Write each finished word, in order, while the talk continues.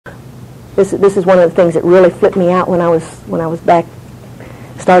This is one of the things that really flipped me out when I was back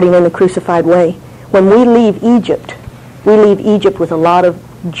starting in the crucified way. When we leave Egypt with a lot of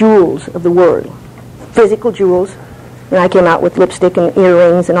jewels of the world, physical jewels. And I came out with lipstick and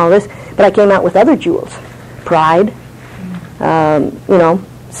earrings and all this, but I came out with other jewels: pride,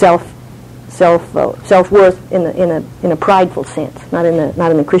 self-worth in a prideful sense, not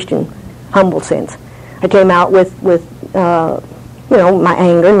in a Christian humble sense. I came out with my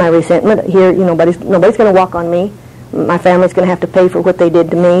anger and my resentment. Here, nobody's going to walk on me. My family's going to have to pay for what they did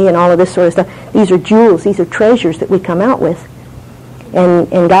to me, and all of this sort of stuff. These are jewels. These are treasures that we come out with,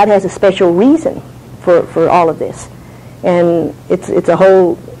 and God has a special reason for all of this, and it's a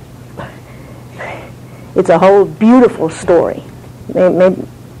whole beautiful story. Maybe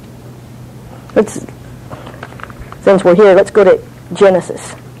since we're here, let's go to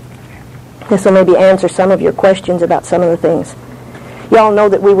Genesis. This will maybe answer some of your questions about some of the things. Y'all know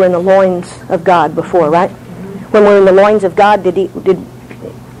that we were in the loins of God before, right? When we were in the loins of God,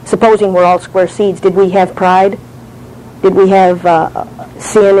 supposing we're all square seeds, did we have pride? Did we have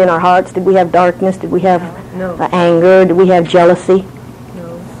sin in our hearts? Did we have darkness? Did we have anger? Did we have jealousy?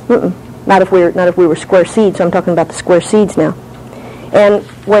 No. Mm-mm. Not if we were square seeds. So I'm talking about the square seeds now. And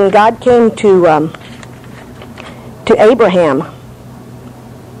when God came to Abraham,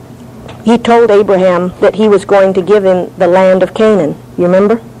 He told Abraham that He was going to give him the land of Canaan. You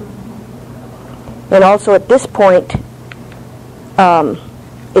remember? And also at this point,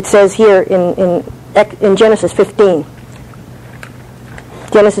 it says here in Genesis 15.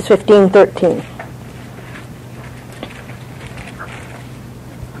 Genesis 15:13.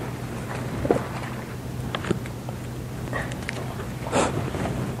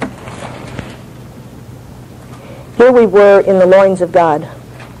 Here we were in the loins of God.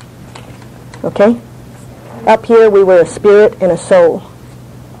 Okay? Up here we were a spirit and a soul,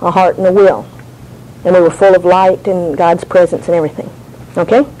 a heart and a will. And we were full of light and God's presence and everything.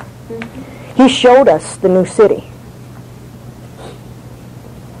 Okay? He showed us the new city.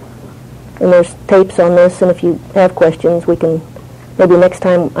 And there's tapes on this, and if you have questions, we can, maybe next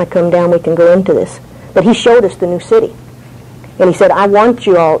time I come down we can go into this. But He showed us the new city. And He said, I want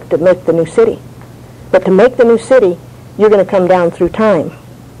you all to make the new city. But to make the new city, you're going to come down through time.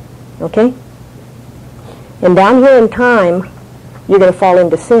 Okay? And down here in time, you're going to fall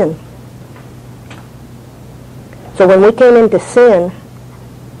into sin. So when we came into sin,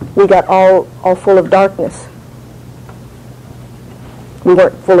 we got all full of darkness. We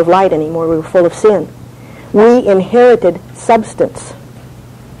weren't full of light anymore. We were full of sin. We inherited substance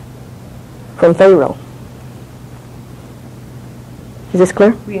from Pharaoh. Is this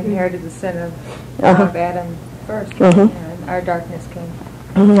clear? We inherited the sin of Adam first, and our darkness came.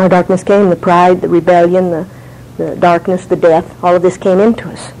 Our darkness came, the pride, the rebellion, the darkness, the death, all of this came into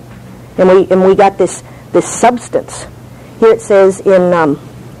us. And we got this substance. Here it says in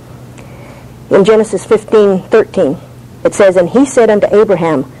Genesis 15:13, it says, And He said unto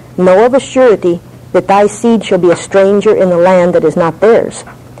Abraham, Know of a surety that thy seed shall be a stranger in the land that is not theirs,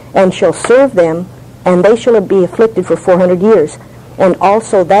 and shall serve them, and they shall be afflicted for 400 years. And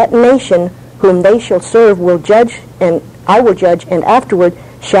also that nation whom they shall serve will judge, and I will judge, and afterward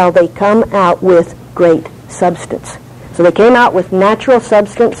shall they come out with great substance. So they came out with natural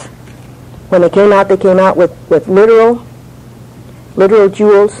substance. When they came out with literal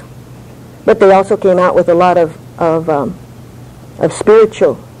jewels, but they also came out with a lot of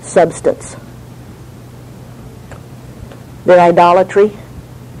spiritual substance. Their idolatry,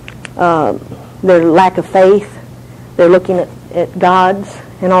 their lack of faith, they're looking at gods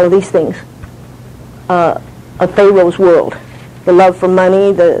and all of these things of Pharaoh's world. The love for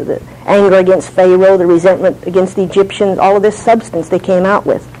money, the anger against Pharaoh, the resentment against the Egyptians, all of this substance they came out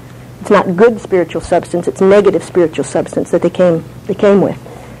with. It's not good spiritual substance, it's negative spiritual substance that they came with.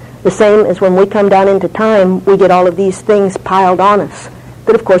 The same as when we come down into time, we get all of these things piled on us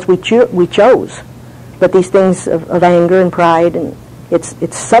that of course we chose. But these things of anger and pride, and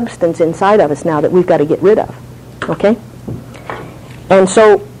it's substance inside of us now that we've got to get rid of. Okay? And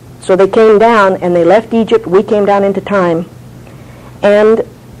so they came down and they left Egypt, we came down into time, and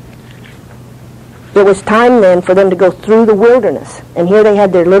it was time then for them to go through the wilderness. And here they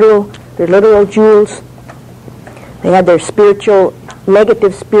had their literal jewels. They had their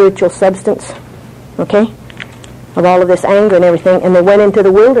negative spiritual substance, okay, of all of this anger and everything, and they went into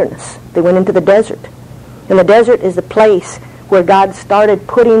the wilderness. They went into the desert. And the desert is the place where God started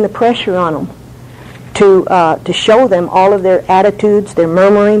putting the pressure on them to show them all of their attitudes, their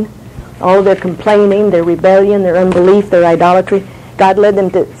murmuring, all of their complaining, their rebellion, their unbelief, their idolatry. God led them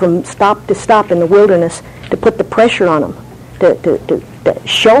from stop to stop in the wilderness to put the pressure on them, to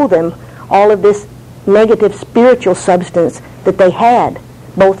show them all of this negative spiritual substance that they had,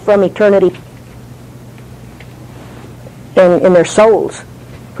 both from eternity and in their souls,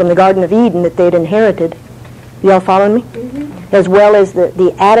 from the Garden of Eden that they'd inherited. You all following me? Mm-hmm. As well as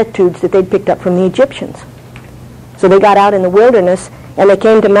the attitudes that they'd picked up from the Egyptians. So they got out in the wilderness and they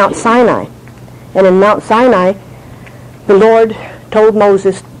came to Mount Sinai. And in Mount Sinai, the Lord told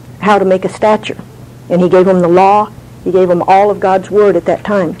Moses how to make a stature. And he gave him the law. He gave him all of God's word at that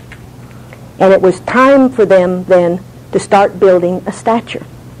time. And it was time for them then to start building a stature.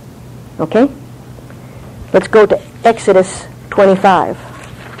 Okay? Let's go to Exodus 25.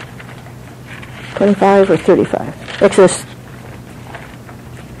 25 or 35? Exodus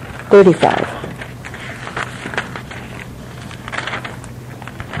 35.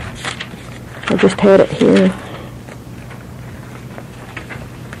 I just had it here.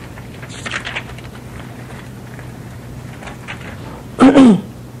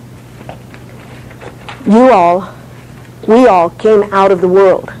 We all came out of the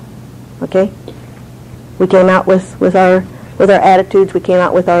world, okay? We came out with our attitudes. We came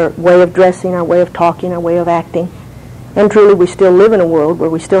out with our way of dressing, our way of talking, our way of acting. And truly, we still live in a world where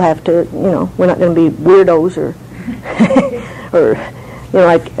we still have to, we're not going to be weirdos or, or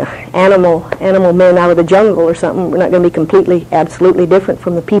like animal men out of the jungle or something. We're not going to be completely, absolutely different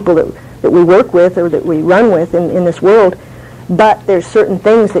from the people that we work with or that we run with in this world. But there's certain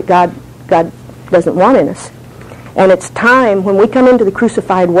things that God doesn't want in us. And it's time, when we come into the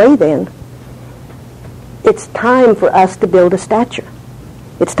crucified way then, it's time for us to build a stature.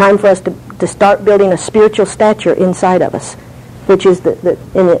 It's time for us to start building a spiritual stature inside of us, which is,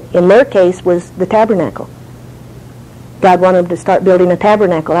 in their case, was the tabernacle. God wanted them to start building a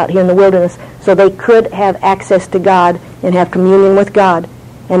tabernacle out here in the wilderness so they could have access to God and have communion with God.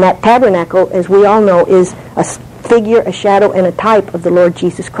 And that tabernacle, as we all know, is a figure, a shadow, and a type of the Lord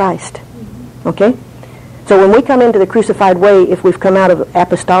Jesus Christ. Okay? So when we come into the crucified way, if we've come out of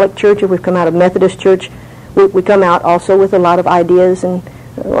apostolic church, if we've come out of Methodist church, we come out also with a lot of ideas and,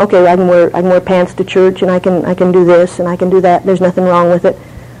 okay, I can wear pants to church and I can do this and I can do that. There's nothing wrong with it.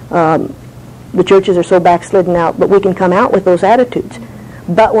 The churches are so backslidden out, but we can come out with those attitudes.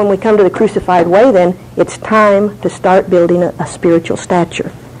 But when we come to the crucified way then, it's time to start building a spiritual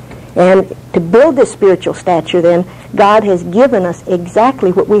stature. And to build this spiritual stature then, God has given us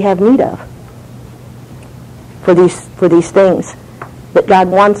exactly what we have need of for these things. But God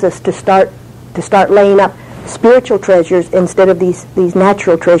wants us to start laying up spiritual treasures instead of these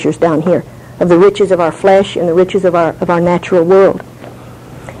natural treasures down here, of the riches of our flesh and the riches of our natural world.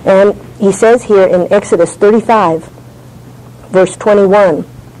 And he says here in Exodus 35, verse 21,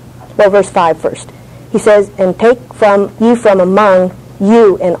 well, verse 5 first. He says, "And take from among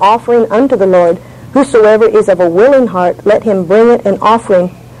you an offering unto the Lord. Whosoever is of a willing heart, let him bring it an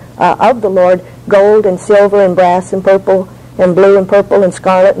offering of the Lord, gold and silver and brass and purple and blue and purple and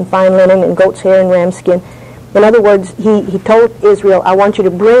scarlet and fine linen and goat's hair and ram skin." In other words, he told Israel, I want you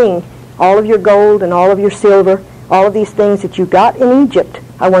to bring all of your gold and all of your silver, all of these things that you got in Egypt.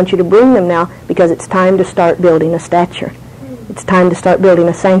 I want you to bring them now because it's time to start building a stature. It's time to start building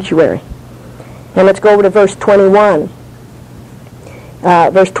a sanctuary. And let's go over to verse 21.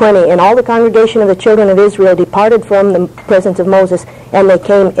 Verse 20, "And all the congregation of the children of Israel departed from the presence of Moses, and they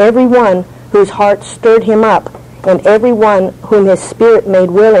came every one whose heart stirred him up, and every one whom his spirit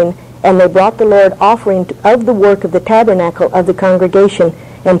made willing, and they brought the Lord offering of the work of the tabernacle of the congregation,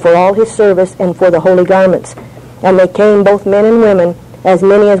 and for all his service, and for the holy garments. And they came, both men and women, as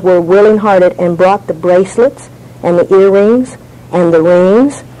many as were willing-hearted, and brought the bracelets, and the earrings, and the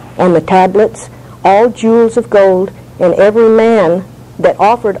rings, and the tablets, all jewels of gold, and every man that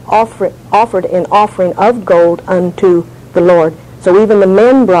offered an offering of gold unto the Lord." So even the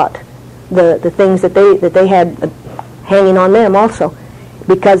men brought the things that they had hanging on them also,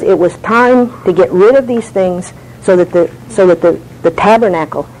 because it was time to get rid of these things so that the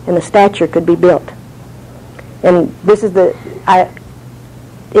tabernacle and the stature could be built. And this is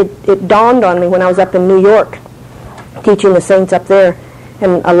it dawned on me when I was up in New York teaching the saints up there,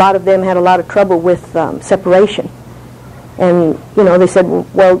 and a lot of them had a lot of trouble with separation. And they said,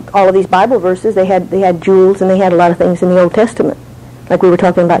 well, all of these Bible verses, they had jewels and they had a lot of things in the Old Testament, like we were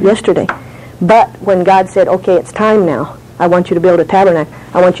talking about yesterday. But when God said, okay, it's time now, I want you to build a tabernacle,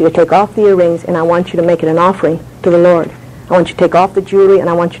 I want you to take off the earrings and I want you to make it an offering to the Lord. I want you to take off the jewelry and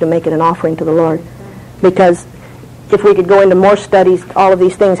I want you to make it an offering to the Lord. Because if we could go into more studies, all of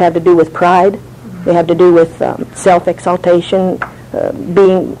these things have to do with pride. They have to do with self-exaltation,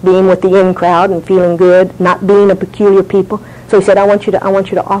 being with the in crowd and feeling good, not being a peculiar people. So he said, I want you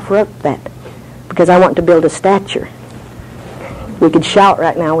to offer up that, because I want to build a stature. We could shout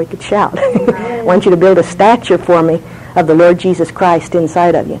right now. We could shout. I want you to build a stature for me of the Lord Jesus Christ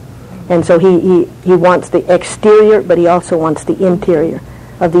inside of you. And so he wants the exterior, but he also wants the interior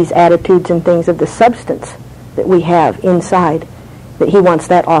of these attitudes and things, of the substance that we have inside, that he wants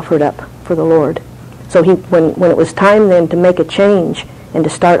that offered up for the Lord. So when it was time then to make a change and to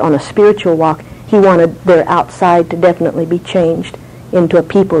start on a spiritual walk, he wanted their outside to definitely be changed into a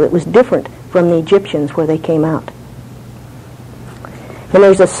people that was different from the Egyptians where they came out. And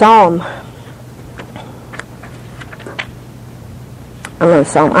there's a psalm,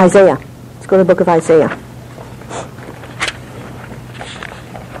 Isaiah. Let's go to the book of Isaiah.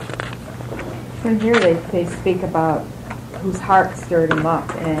 And here they speak about whose heart stirred him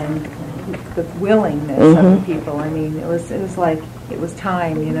up and the willingness of the people. I mean, it was like it was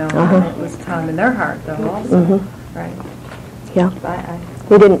time, and it was time in their heart, though, also. Right. Yeah.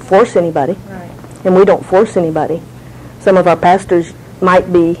 We didn't force anybody. Right. And we don't force anybody. Some of our pastors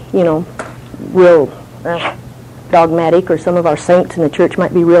might be, real dogmatic, or some of our saints in the church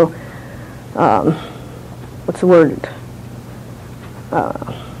might be real, what's the word?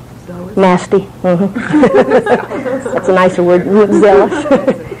 Nasty. That's a nicer word, zealous.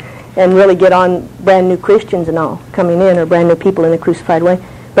 And really get on brand new Christians and all coming in, or brand new people in the crucified way.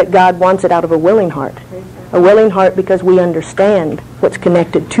 But God wants it out of a willing heart. A willing heart because we understand what's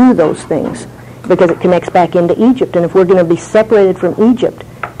connected to those things, because it connects back into Egypt. And if we're going to be separated from Egypt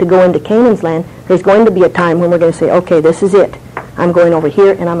to go into Canaan's land, there's going to be a time when we're going to say, okay, this is it. I'm going over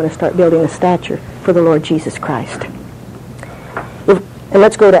here and I'm going to start building a stature for the Lord Jesus Christ. And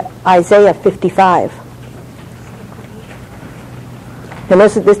let's go to Isaiah 55. And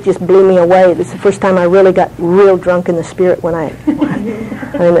this just blew me away. This is the first time I really got real drunk in the Spirit when I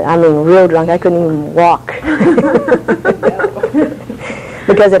mean real drunk. I couldn't even walk.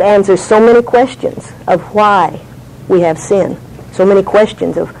 Because it answers so many questions of why we have sin. So many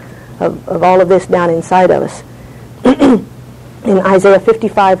questions of all of this down inside of us. In Isaiah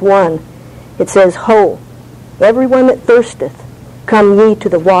 55:1, it says, Ho, everyone that thirsteth, come ye to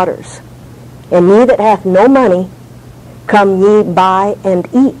the waters, and ye that hath no money, come ye buy and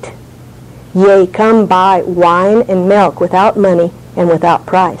eat. Yea, come buy wine and milk without money and without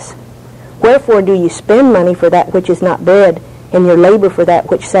price. Wherefore do ye spend money for that which is not bread, and your labor for that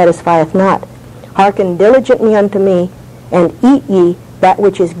which satisfieth not? Hearken diligently unto me, and eat ye that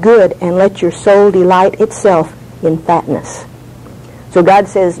which is good, and let your soul delight itself in fatness. So God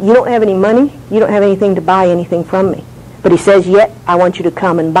says, you don't have any money, you don't have anything to buy anything from me. But he says, yet I want you to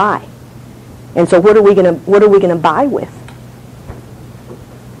come and buy. And so what are we going to buy with?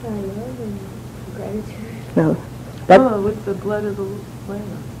 No. With the blood of the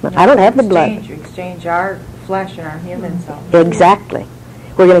Lamb. I don't have the blood. Exchange our flesh and our human self. Exactly.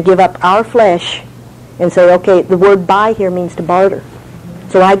 We're going to give up our flesh and say, okay, the word buy here means to barter.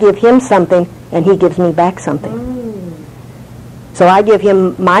 So I give him something and he gives me back something. So I give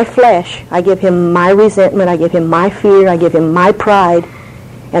him my flesh, I give him my resentment, I give him my fear, I give him my pride,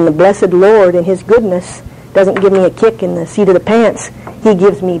 and the blessed Lord in his goodness doesn't give me a kick in the seat of the pants. He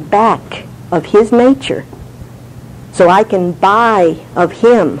gives me back of his nature. So I can buy of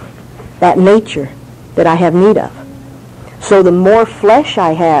him that nature that I have need of. So the more flesh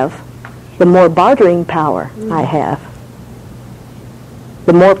I have, the more bartering power I have.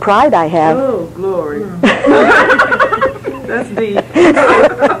 The more pride I have. Oh, glory. That's deep.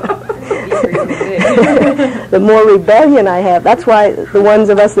 The more rebellion I have. That's why the ones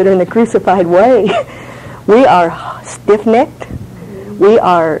of us that are in the crucified way, we are stiff-necked. We're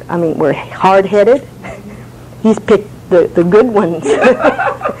hard-headed. He's picked the good ones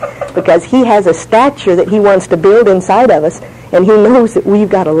because he has a stature that he wants to build inside of us, and he knows that we've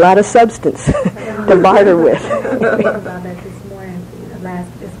got a lot of substance to barter with. I was thinking about that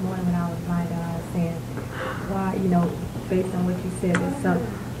this morning when I was lying down. I was saying, why, based on what you said,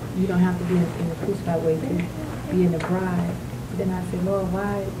 you don't have to be in the crucified way to be in the bride. But then I said, Lord,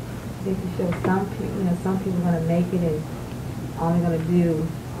 why did you show some people, some people are going to make it and only going to do,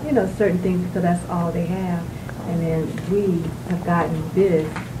 certain things because that's all they have. And then we have gotten this,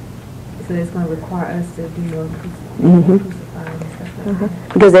 so it's going to require us to be more crucified and stuff like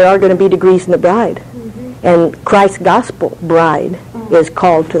that. Because there are going to be degrees in the bride. And Christ's gospel bride is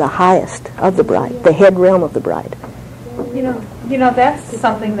called to the highest of the bride, the head realm of the bride. That's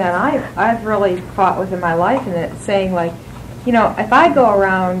something that I've really fought with in my life, and it's saying, like, if I go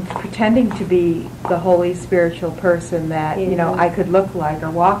around pretending to be the holy spiritual person that, I could look like or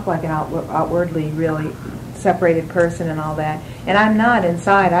walk like an outwardly really separated person and all that, and I'm not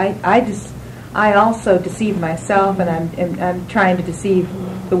inside, I also deceive myself, and I'm trying to deceive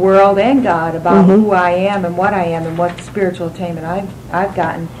the world and God about who I am and what spiritual attainment I've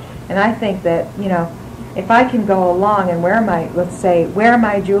gotten. And I think that, you know, if I can go along and wear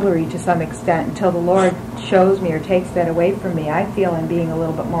my jewelry to some extent until the Lord shows me or takes that away from me, I feel I'm being a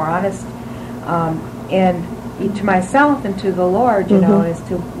little bit more honest, and to myself and to the Lord, you know, as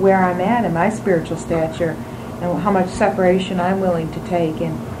to where I'm at in my spiritual stature and how much separation I'm willing to take.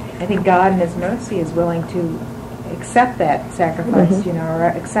 And I think God in His mercy is willing to accept that sacrifice, you know, or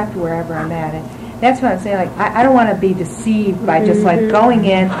accept wherever I'm at. And that's what I'm saying. Like, I don't want to be deceived by just like going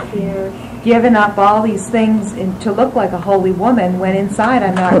in, giving up all these things to look like a holy woman when inside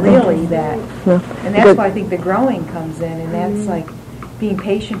I'm not really that. And that's why I think the growing comes in, and that's like being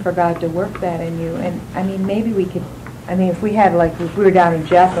patient for God to work that in you. And I mean, maybe we could, I mean, if we were down in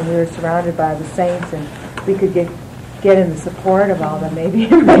Jeff and we were surrounded by the saints and we could get in the support of all them, maybe, you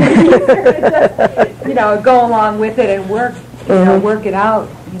know, go along with it and work, you know, work it out,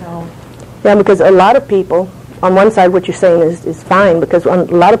 you know. Yeah, because a lot of people, on one side what you're saying is fine, because a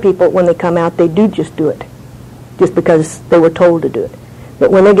lot of people, when they come out, they do just do it, just because they were told to do it. But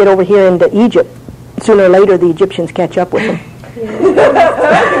when they get over here into Egypt, sooner or later the Egyptians catch up with them.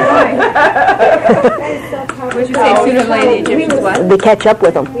 Would you say sooner or later the Egyptians what? They catch up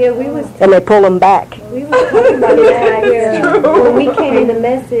with them, and they pull them back. We were talking about that where when we came in the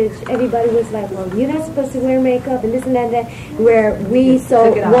message, everybody was like, well, you're not supposed to wear makeup and this and that, where we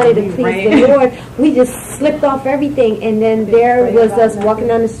so wanted to please the Lord, we just slipped off everything, and then there was us walking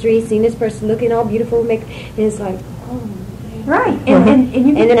down the street, seeing this person looking all beautiful, and it's like, oh. Right. And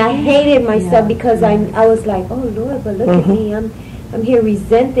then I hated myself because I was like, oh Lord, but look at me, I'm here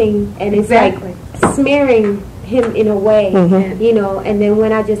resenting, and it's like smearing Him in a way, you know. And then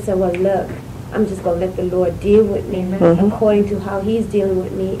when I just said, well, look, I'm just going to let the Lord deal with me according to how He's dealing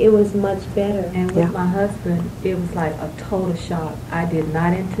with me, it was much better. And with my husband, it was like a total shock. I did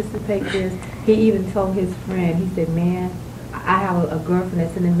not anticipate this. He even told his friend, he said, man, I have a girlfriend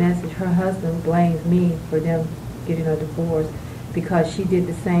that's in the message. Her husband blames me for them getting a divorce because she did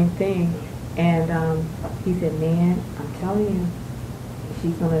the same thing. And he said, man, I'm telling you,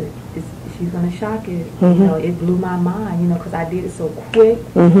 she's gonna shock it. You know, it blew my mind, you know, because I did it so quick.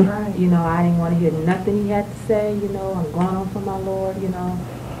 You know, I didn't want to hear nothing he had to say. You know, I'm going on for my Lord, you know,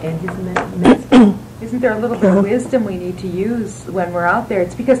 and his message. Isn't there a little bit of wisdom we need to use when we're out there?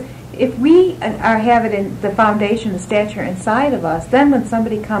 It's because if we have it in the foundation, the stature inside of us, then when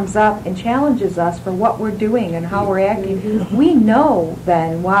somebody comes up and challenges us for what we're doing and how we're acting, we know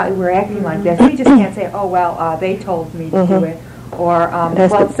then why we're acting like this. We just can't say, oh, well, they told me to do it. Or,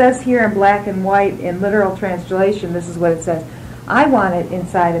 well, it says here in black and white, in literal translation, this is what it says. I want it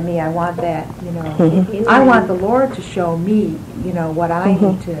inside of me. I want that, you know. I want the Lord to show me, you know, what I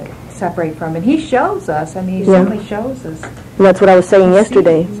need to separate from. And He shows us. I mean, He certainly shows us. And that's what I was saying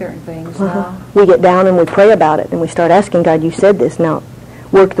yesterday. Certain things. We get down and we pray about it, and we start asking God, you said this, now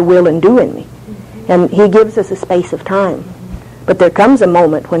work the will and do in me. And He gives us a space of time. But there comes a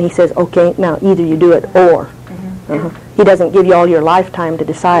moment when He says, okay, now either you do it or. He doesn't give you all your lifetime to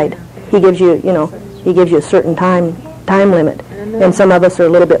decide. He gives you, you know, He gives you a certain time limit. And some of us are a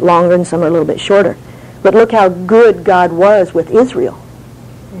little bit longer and some are a little bit shorter. But look how good God was with Israel.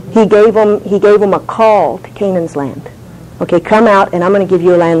 He gave them a call to Canaan's land. Okay, come out, and I'm going to give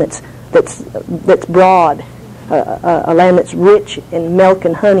you a land that's broad, a land that's rich in milk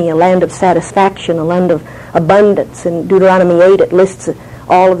and honey, a land of satisfaction, a land of abundance. In Deuteronomy 8, it lists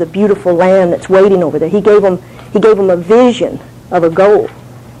all of the beautiful land that's waiting over there. He gave them a vision of a goal.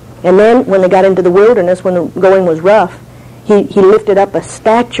 And then when they got into the wilderness, when the going was rough, he lifted up a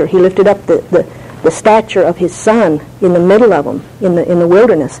stature. He lifted up the stature of His Son in the middle of them in the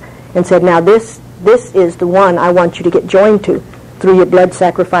wilderness, and said, now this is the one I want you to get joined to through your blood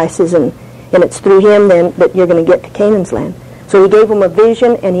sacrifices, and it's through Him then that you're going to get to Canaan's land. So He gave them a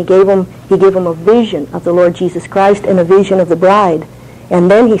vision, and He gave them a vision of the Lord Jesus Christ and a vision of the bride. And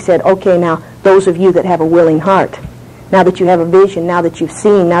then He said, okay, now those of you that have a willing heart, now that you have a vision, now that you've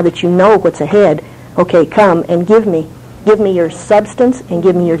seen, now that you know what's ahead, okay, come and give me your substance and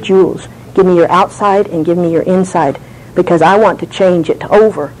give me your jewels. Give me your outside and give me your inside, because I want to change it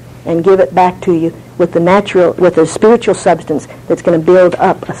over and give it back to you with the spiritual substance that's going to build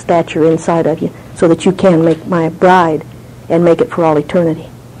up a stature inside of you so that you can make my bride and make it for all eternity.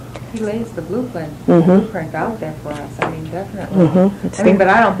 He lays the blueprint out there for us. I mean, definitely. But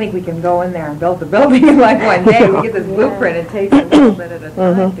I don't think we can go in there and build the building like one day. We get this blueprint. It takes a little bit at a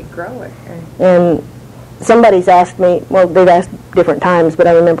time to grow it. And somebody's asked me, well, they've asked different times, but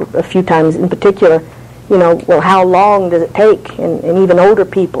I remember a few times in particular, you know, well, how long does it take? And even older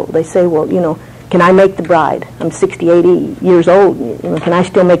people, they say, well, you know, can I make the bride? I'm 60, 80 years old. Can I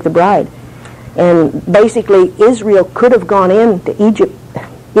still make the bride? And basically, Israel could have gone into Egypt.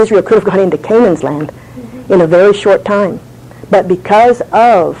 Israel could have gone into Canaan's land in a very short time. But because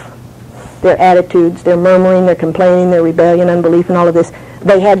of their attitudes, their murmuring, their complaining, their rebellion, unbelief, and all of this,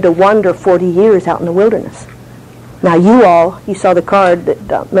 they had to wander 40 years out in the wilderness. Now you saw the card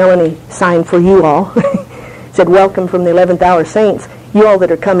that Melanie signed for you all. It said, welcome from the 11th hour saints. You all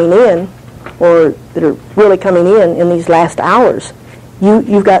that are coming in, or that are really coming in these last hours,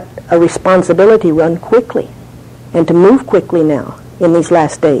 you've got a responsibility to run quickly and to move quickly now in these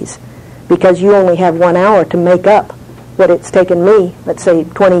last days, because you only have 1 hour to make up what it's taken me, let's say,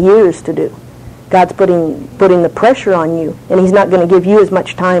 20 years to do. God's putting the pressure on you, and he's not going to give you as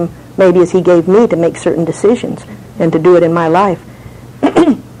much time maybe as he gave me to make certain decisions and to do it in my life.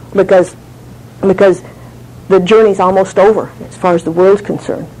 because the journey's almost over as far as the world's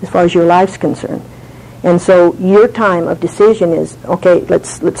concerned, as far as your life's concerned. And so your time of decision is, okay, let's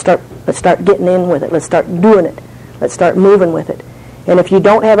start getting in with it. Let's start doing it. Let's start moving with it. And if you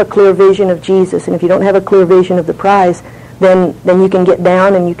don't have a clear vision of Jesus, and if you don't have a clear vision of the prize, then you can get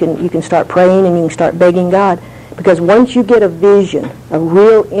down and you can start praying and you can start begging God. Because once you get a vision, a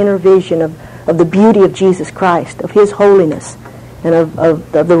real inner vision of the beauty of Jesus Christ, of his holiness, and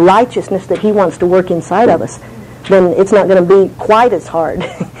of the righteousness that he wants to work inside of us, then it's not going to be quite as hard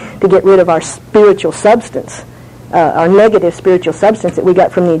to get rid of our spiritual substance, our negative spiritual substance that we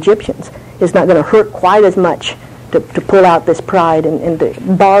got from the Egyptians. It's not going to hurt quite as much to pull out this pride and to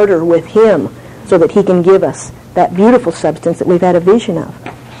barter with him so that he can give us that beautiful substance that we've had a vision of.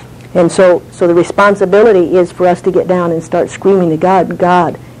 And so the responsibility is for us to get down and start screaming to God,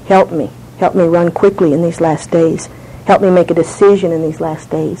 God, help me run quickly in these last days. Help me make a decision in these last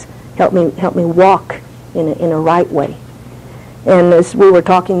days. Help me walk in a right way. And as we were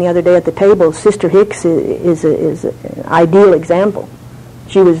talking the other day at the table, Sister Hicks is an ideal example.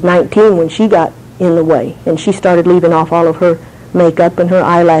 She was 19 when she got in the way, and she started leaving off all of her makeup and her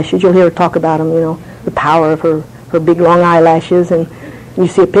eyelashes. You'll hear her talk about them, the power of her big long eyelashes. And you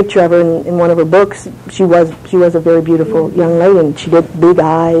see a picture of her in one of her books. She was a very beautiful young lady, and she did big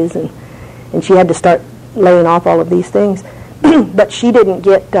eyes, and she had to start laying off all of these things. But she didn't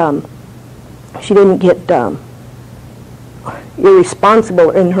get irresponsible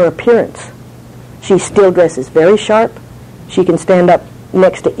in her appearance. She still dresses very sharp. She can stand up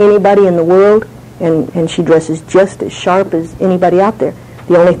next to anybody in the world, and she dresses just as sharp as anybody out there.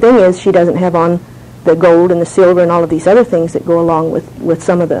 The only thing is she doesn't have on the gold and the silver and all of these other things that go along with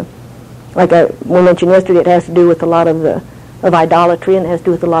some of the, like we mentioned yesterday, it has to do with a lot of idolatry, and it has to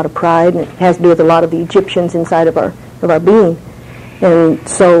do with a lot of pride, and it has to do with a lot of the Egyptians inside of our being. And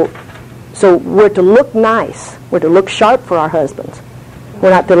so we're to look nice. We're to look sharp for our husbands. We're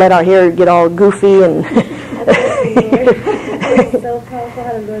not to let our hair get all goofy and... It's so powerful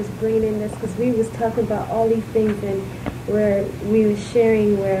how the Lord's bringing in this, because we was talking about all these things, and where we was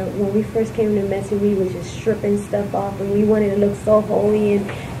sharing where when we first came to the message, we was just stripping stuff off, and we wanted to look so holy, and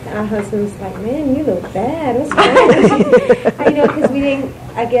our husband was like, man, you look bad. What's wrong? Because we didn't,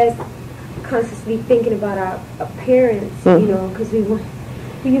 I guess, consciously thinking about our appearance, because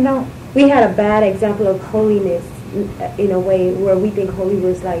we had a bad example of holiness in a way where we think holy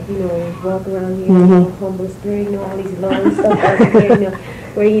was like, walk around here, humble spirit, all these low stuff out there,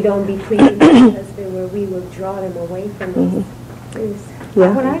 where you don't be pleasing your husband, where we would draw them away from us.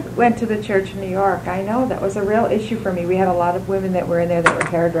 When I went to the church in New York, I know that was a real issue for me. We had a lot of women that were in there that were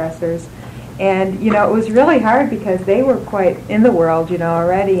hairdressers, and it was really hard because they were quite in the world,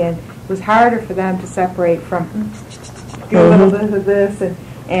 already, and it was harder for them to separate from do a little bit of this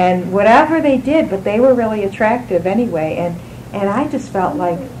and whatever they did, but they were really attractive anyway, and I just felt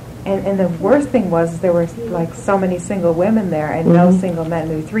like, and the worst thing was there were like so many single women there and no single men.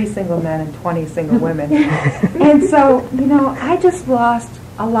 There were 3 single men and 20 single women. And so, I just lost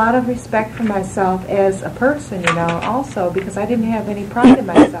a lot of respect for myself as a person, also because I didn't have any pride in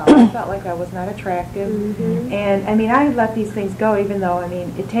myself. I felt like I was not attractive. And, I let these things go, even though,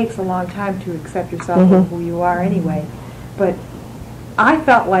 it takes a long time to accept yourself for who you are anyway. But I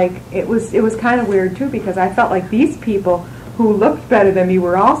felt like it was kind of weird, too, because I felt like these people who looked better than me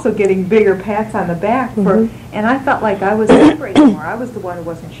were also getting bigger pats on the back and I felt like I was separating more. I was the one who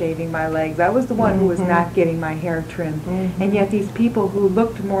wasn't shaving my legs. I was the one who was not getting my hair trimmed. And yet these people who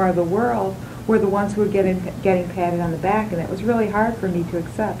looked more of the world were the ones who were getting patted on the back, and it was really hard for me to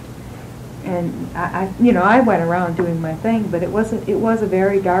accept. And I went around doing my thing, but it was a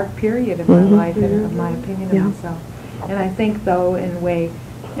very dark period of my life and of my opinion of myself. And I think, though, in a way,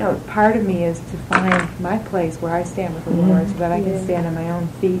 part of me is to find my place where I stand with the Lord, so that I can stand on my own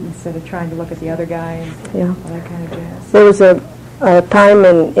feet instead of trying to look at the other guy and all that kind of jazz. There was a time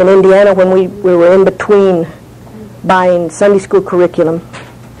in Indiana when we were in between buying Sunday school curriculum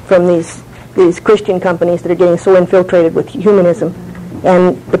from these Christian companies that are getting so infiltrated with humanism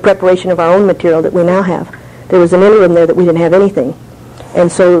and the preparation of our own material that we now have. There was an interim there that we didn't have anything.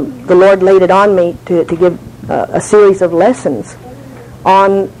 And so the Lord laid it on me to give a series of lessons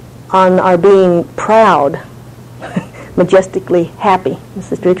on our being proud, majestically happy, as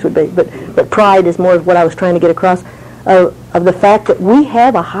Sister Hicks would be, but pride is more of what I was trying to get across, of the fact that we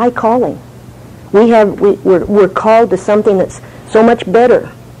have a high calling. We're called to something that's so much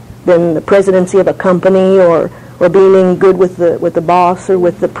better than the presidency of a company or being good with the boss or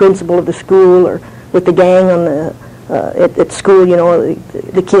with the principal of the school or with the gang on at school,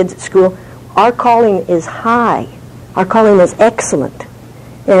 the kids at school. Our calling is high. Our calling is excellent.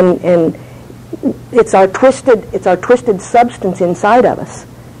 And it's our twisted substance inside of us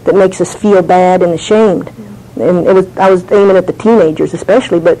that makes us feel bad and ashamed. And I was aiming at the teenagers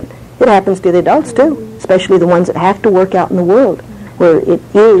especially, but it happens to the adults too, especially the ones that have to work out in the world, where it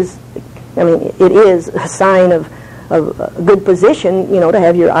is a sign of a good position, to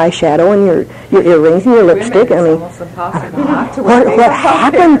have your eyeshadow and your earrings and your lipstick. It's almost impossible not to what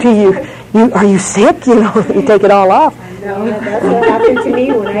happened to you? Are you sick? You take it all off. No, that's what happened to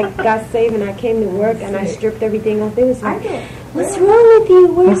me when I got saved and I came to work and I stripped everything off. It was like, what's wrong with you?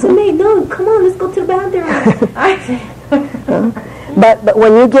 Where's the maid? No, come on, let's go to the bathroom. But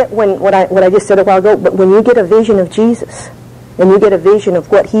when you get what I just said a while ago, but when you get a vision of Jesus and you get a vision of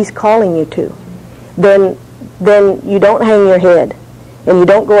what He's calling you to, then you don't hang your head and you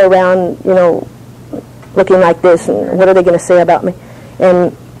don't go around, looking like this and what are they going to say about me?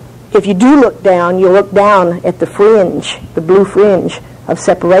 And if you do look down, you'll look down at the fringe, the blue fringe of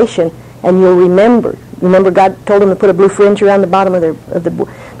separation, and you'll remember. Remember, God told him to put a blue fringe around the bottom of the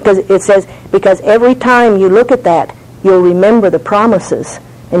because it says, because every time you look at that, you'll remember the promises,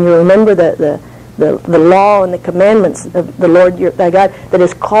 and you'll remember the law and the commandments of the Lord your thy God that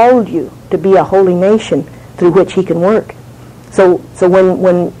has called you to be a holy nation through which He can work. So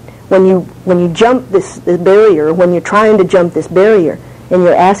when you jump this barrier, when you're trying to jump this barrier, and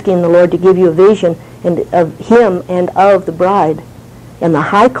you're asking the Lord to give you a vision of Him and of the bride and the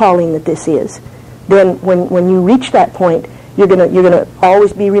high calling that this is, then when you reach that point, you're gonna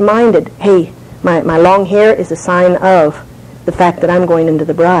always be reminded, hey, my long hair is a sign of the fact that I'm going into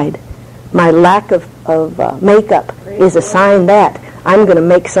the bride. My lack of makeup is a sign that I'm going to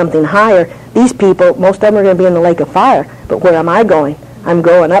make something higher. These people, most of them are going to be in the lake of fire, but where am I going? I'm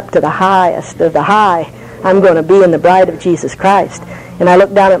going up to the highest of the high. I'm going to be in the bride of Jesus Christ. And I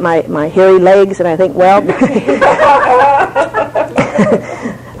look down at my hairy legs and I think, well,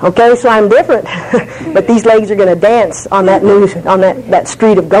 okay, so I'm different. But these legs are going to dance on that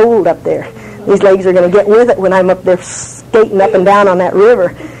street of gold up there. These legs are going to get with it when I'm up there skating up and down on that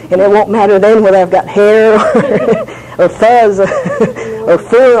river. And it won't matter then whether I've got hair or fuzz or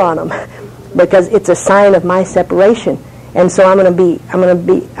fur on them, because it's a sign of my separation. And so I'm going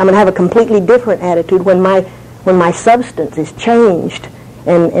to have a completely different attitude when my substance is changed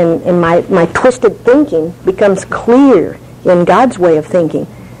and my twisted thinking becomes clear in God's way of thinking.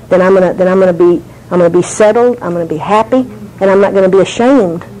 Then I'm going to be settled. I'm going to be happy, and I'm not going to be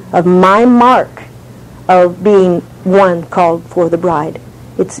ashamed of my mark of being one called for the bride.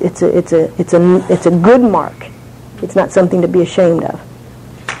 It's a good mark. It's not something to be ashamed of.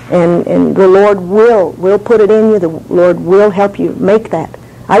 And the Lord will put it in you. The Lord will help you make that.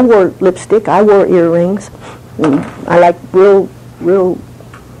 I wore lipstick. I wore earrings. I like real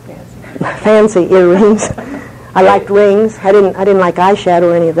fancy earrings. I liked rings. I didn't like eyeshadow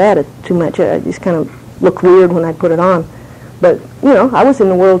or any of that too much. I just kind of looked weird when I put it on. But I was in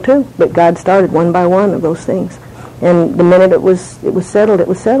the world too. But God started one by one of those things. And the minute it was settled, it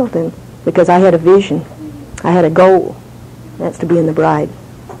was settled. And because I had a vision, I had a goal. That's to be in the bride.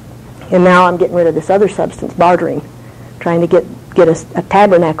 And now I'm getting rid of this other substance, bartering, trying to get a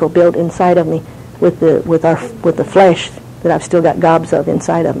tabernacle built inside of me with the flesh that I've still got gobs of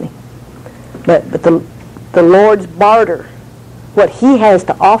inside of me. But the Lord's barter, what He has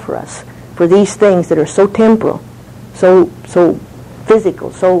to offer us for these things that are so temporal, so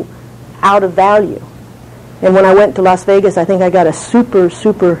physical, so out of value. And when I went to Las Vegas, I think I got a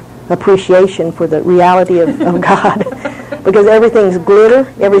super appreciation for the reality of God. Because everything's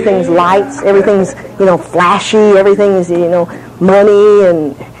glitter, everything's lights, everything's, flashy, everything's, money,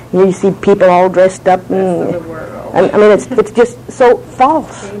 and you see people all dressed up. And I mean, it's just so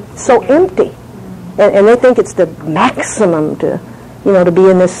false, so empty. And they think it's the maximum to to be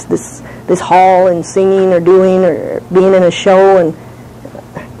in this hall and singing or doing or being in a show, and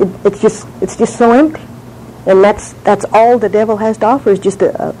it's just so empty. And that's all the devil has to offer, is just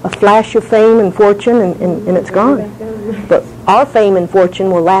a flash of fame and fortune, and it's gone. But our fame and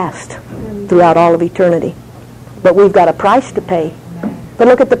fortune will last throughout all of eternity. But we've got a price to pay. But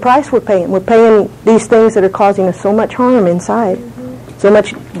look at the price we're paying. We're paying these things that are causing us so much harm inside, so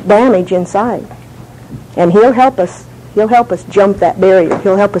much damage inside. And He'll help us. He'll help us jump that barrier.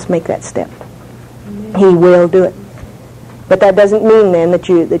 He'll help us make that step. He will do it. But that doesn't mean then that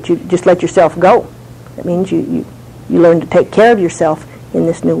you just let yourself go. That means you learn to take care of yourself in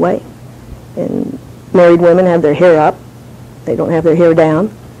this new way. And married women have their hair up. They don't have their hair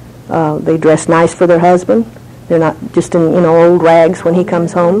down. They dress nice for their husband. They're not just in old rags when he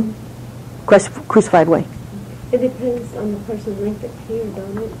comes home. Crucified way. It depends on the person's length of hair,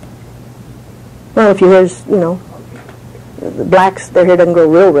 don't it? Well, if your hair's, the blacks, their hair doesn't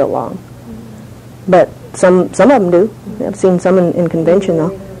grow real long. But some of them do. I've seen some in convention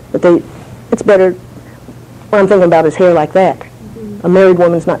though. But it's better. What I'm thinking about is hair like that. A married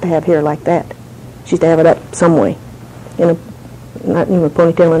woman's not to have hair like that. She's to have it up some way, not in a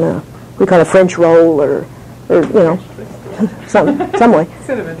ponytail, in a we call it a French roll or some way.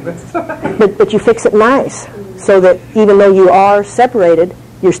 Cinnamon twist. But you fix it nice, so that even though you are separated,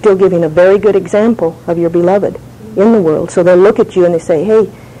 you're still giving a very good example of your beloved in the world. So they'll look at you and they say,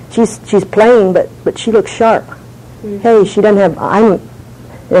 "Hey, she's plain, but she looks sharp. Hey, she doesn't have all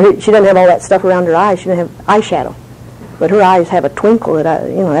that stuff around her eyes. She doesn't have eyeshadow, but her eyes have a twinkle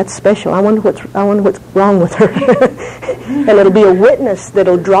that's special. I wonder what's wrong with her." And it'll be a witness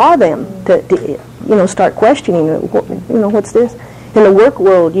that'll draw them to start questioning. What's this? In the work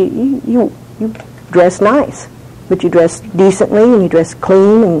world, you dress nice, but you dress decently and you dress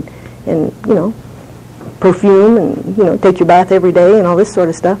clean and perfume and take your bath every day and all this sort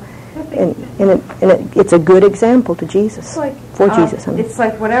of stuff. And it's a good example to Jesus, Jesus. It's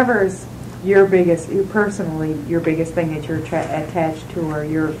like whatever's your biggest thing that you're attached to, or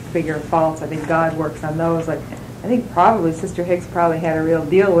your bigger faults. I think God works on those. Like I think probably Sister Hicks probably had a real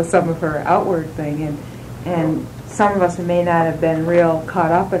deal with some of her outward thing, and some of us who may not have been real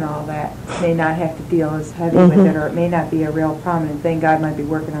caught up in all that may not have to deal as heavy with it, or it may not be a real prominent thing. God might be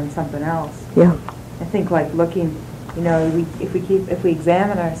working on something else. Yeah. I think like looking. If we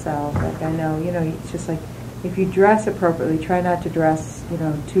examine ourselves, like I know, it's just like if you dress appropriately, try not to dress,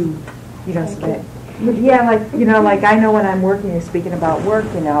 too, so that, like I know when I'm working, you're speaking about work,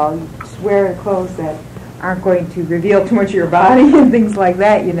 you just wear clothes that aren't going to reveal too much of your body and things like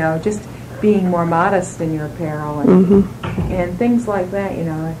that, just being more modest in your apparel and things like that,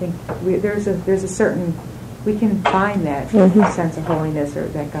 I think there's a certain, we can find that sense of holiness or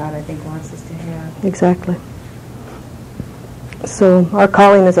that God, I think, wants us to have. Exactly. So our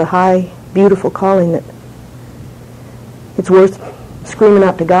calling is a high, beautiful calling that it's worth screaming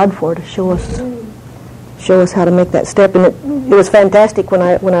out to God for, to show us how to make that step. And it was fantastic when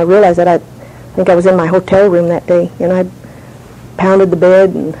I realized that. I think I was in my hotel room that day, and I pounded the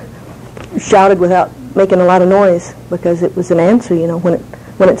bed and shouted without making a lot of noise, because it was an answer.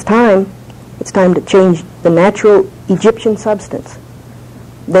 When it's time to change the natural Egyptian substance,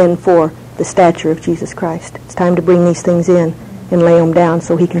 then for the stature of Jesus Christ. It's time to bring these things in and lay them down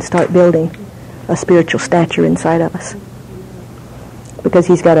so He can start building a spiritual stature inside of us. Because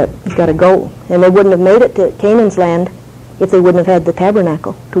He's got a goal. And they wouldn't have made it to Canaan's land if they wouldn't have had the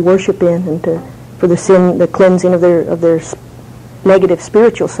tabernacle to worship in and for the cleansing of their negative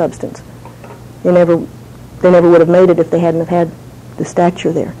spiritual substance. They never would have made it if they hadn't have had the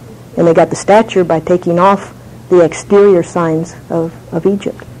stature there. And they got the stature by taking off the exterior signs of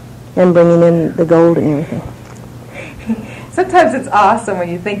Egypt and bringing in the gold and everything. Sometimes it's awesome when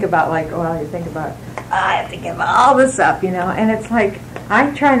you think about I have to give all this up, and it's like,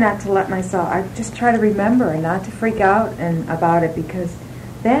 I try not to let myself, I just try to remember and not to freak out about it, because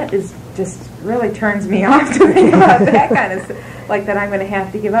that is just really turns me off to think about that kind of stuff, like that I'm going to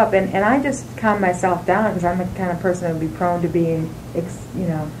have to give up. And I just calm myself down, because I'm the kind of person that would be prone to being,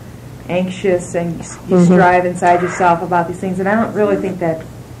 anxious, and you strive inside yourself about these things, and I don't really think that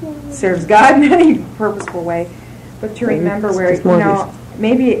serves God in any purposeful way. But to remember where,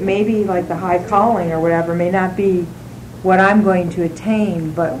 maybe like the high calling or whatever may not be what I'm going to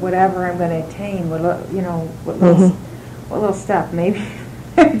attain, but whatever I'm going to attain, what little step, maybe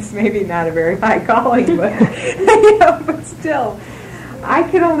it's maybe not a very high calling, but but still, I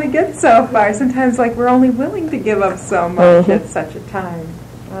can only get so far. Sometimes, like, we're only willing to give up so much at such a time.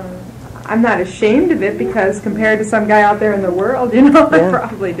 I'm not ashamed of it, because compared to some guy out there in the world, I'm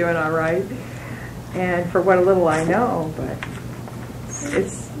probably doing all right. And for what little I know, but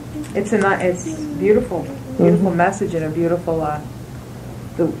it's beautiful, beautiful message and a beautiful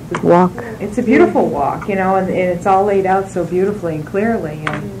the walk. It's a beautiful walk, and it's all laid out so beautifully and clearly,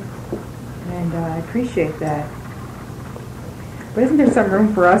 and I appreciate that. But isn't there some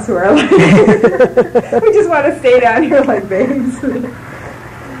room for us who are like, we just want to stay down here like babes?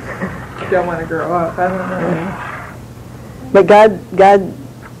 Don't want to grow up. I don't know. But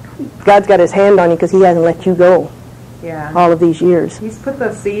God's got His hand on you because He hasn't let you go. Yeah. All of these years. He's put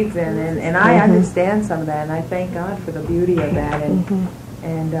those seeds in, and I understand some of that, and I thank God for the beauty of that,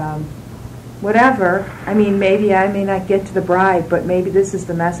 and whatever. I mean, maybe I may not get to the bride, but maybe this is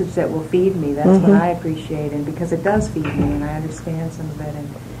the message that will feed me. That's what I appreciate, and because it does feed me, and I understand some of it,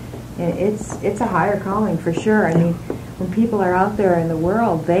 and it's a higher calling for sure. I mean, when people are out there in the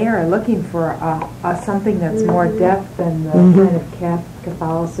world, they are looking for something that's more depth than the kind of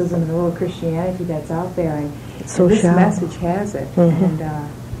Catholicism and the little Christianity that's out there, and so this shallow. message has it. And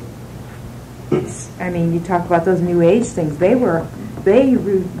I mean, you talk about those New Age things. They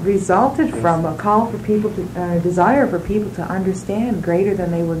resulted from a call for people to desire for people to understand greater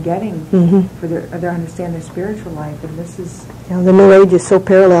than they were getting for their understand their spiritual life. And this is the New Age is so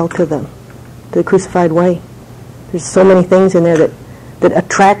parallel to the crucified way. There's so many things in there that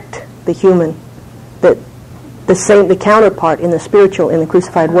attract the human. That the counterpart in the spiritual in the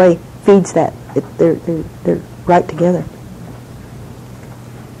crucified way feeds that. They're right together.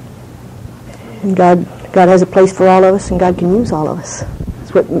 And God has a place for all of us, and God can use all of us.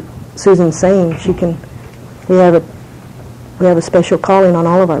 That's what Susan's saying. We have a special calling on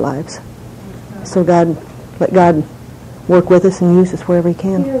all of our lives. So let God work with us and use us wherever He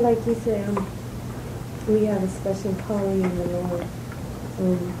can. Like you said, we have a special calling in the Lord.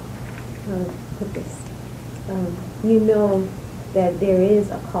 How to put this? You know that there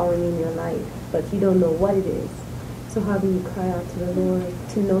is a calling in your life, but you don't know what it is. So how do you cry out to the Lord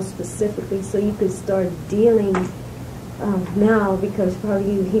to know specifically, so you could start dealing now? Because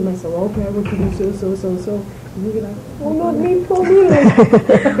probably He might say, okay, I want you to do so. And you'll be like, oh, not me, pull me in.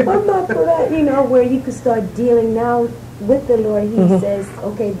 I'm not for that. Where you could start dealing now with the Lord. He says,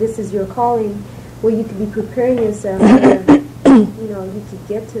 okay, this is your calling, where you could be preparing yourself where, you could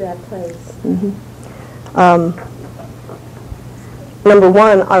get to that place. Number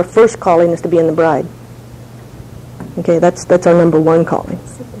one, our first calling is to be in the bride. Okay, that's our number one calling.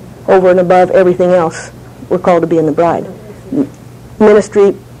 Over and above everything else, we're called to be in the bride.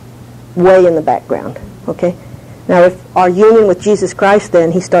 Ministry, way in the background. Okay. Now, if our union with Jesus Christ,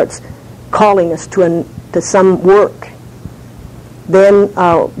 then He starts calling us to some work, then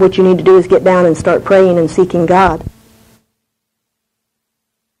what you need to do is get down and start praying and seeking God.